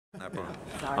No problem.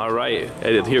 All right,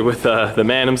 Eddie, here with the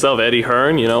man himself, Eddie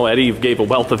Hearn. You know, Eddie gave a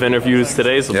wealth of interviews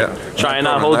today, so try and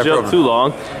not hold you up too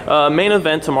long. Main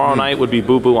event tomorrow night would be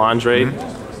Boo Andrade.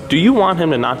 Do you want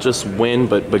him to not just win,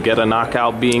 but get a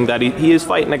knockout, being that he is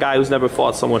fighting a guy who's never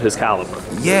fought someone his caliber?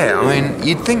 Yeah, I mean,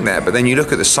 you'd think that, but then you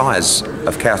look at the size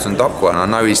of Kautondokwa, and I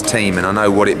know his team, and I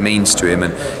know what it means to him,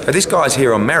 and this guy's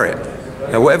here on merit.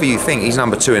 Now, whatever you think, he's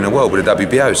number 2 in the world with a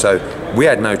WBO, so we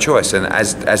had no choice. And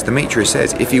as Demetrius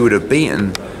says, if he would have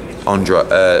beaten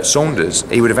Saunders,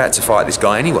 he would have had to fight this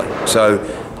guy anyway. So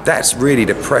that's really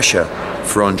the pressure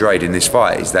for Andrade in this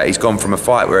fight, is that he's gone from a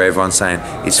fight where everyone's saying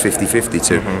it's 50-50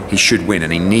 to he should win,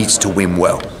 and he needs to win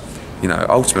well. You know,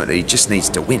 ultimately, he just needs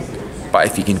to win. But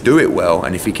if he can do it well,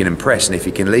 and if he can impress, and if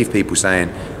he can leave people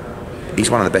saying he's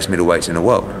one of the best middleweights in the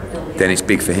world, then it's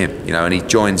big for him. You know, and he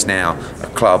joins now a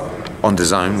club on the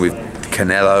zone with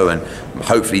Canelo and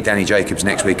hopefully Danny Jacobs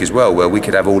next week as well, where we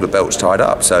could have all the belts tied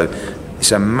up. So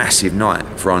it's a massive night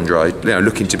for Andrade, you know,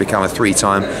 looking to become a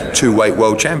 3-time 2-weight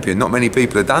world champion. Not many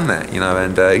people have done that, you know,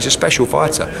 and he's a special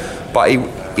fighter. But he,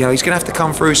 you know, he's going to have to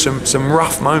come through some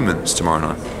rough moments tomorrow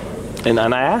night. And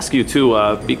I ask you too,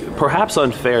 perhaps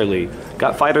unfairly,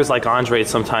 got fighters like Andrade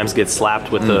sometimes get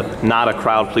slapped with the not a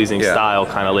crowd-pleasing style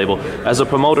kind of label. As a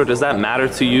promoter, does that matter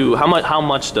to you? How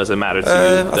much does it matter to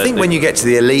you? I think when you get to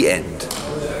the elite end,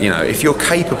 you know, if you're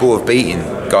capable of beating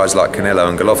guys like Canelo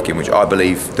and Golovkin, which I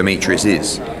believe Demetrius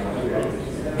is,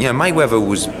 you know, Mayweather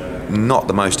was not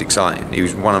the most exciting. He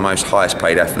was one of the most highest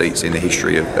paid athletes in the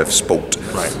history of sport.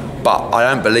 Right. But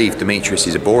I don't believe Demetrius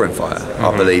is a boring fighter.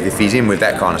 I believe if he's in with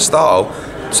that kind of style,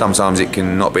 sometimes it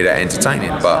can not be that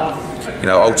entertaining. But you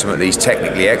know, ultimately he's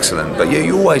technically excellent. But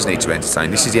you always need to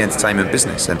entertain. This is the entertainment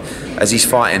business, and as he's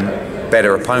fighting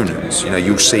better opponents, you know,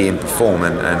 you'll see him perform,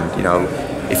 and you know,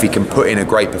 if he can put in a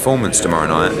great performance tomorrow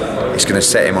night, it's going to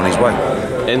set him on his way.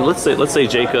 And let's say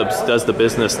Jacobs does the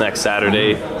business next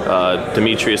Saturday,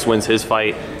 Demetrius wins his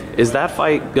fight. Is that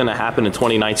fight going to happen in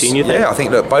 2019, you think? Yeah, I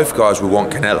think that both guys will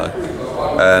want Canelo,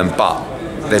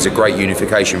 but there's a great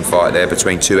unification fight there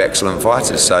between two excellent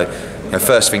fighters. So, you know,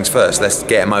 first things first, let's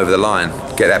get them over the line,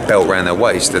 get that belt around their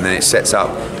waist, and then it sets up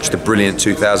just a brilliant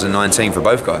 2019 for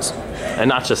both guys. And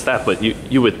not just that, but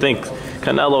you would think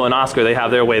Canelo and Oscar, they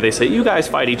have their way. They say, you guys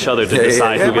fight each other to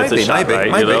decide who gets a shot, right?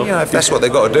 Maybe, you know, if that's what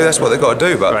they've got to do, that's what they've got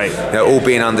to do. But you know, all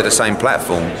being under the same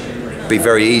platform, be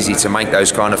very easy to make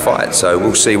those kind of fights. So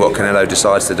we'll see what Canelo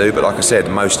decides to do. But like I said,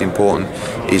 most important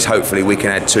is hopefully we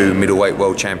can add 2 middleweight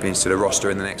world champions to the roster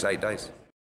in the next 8 days.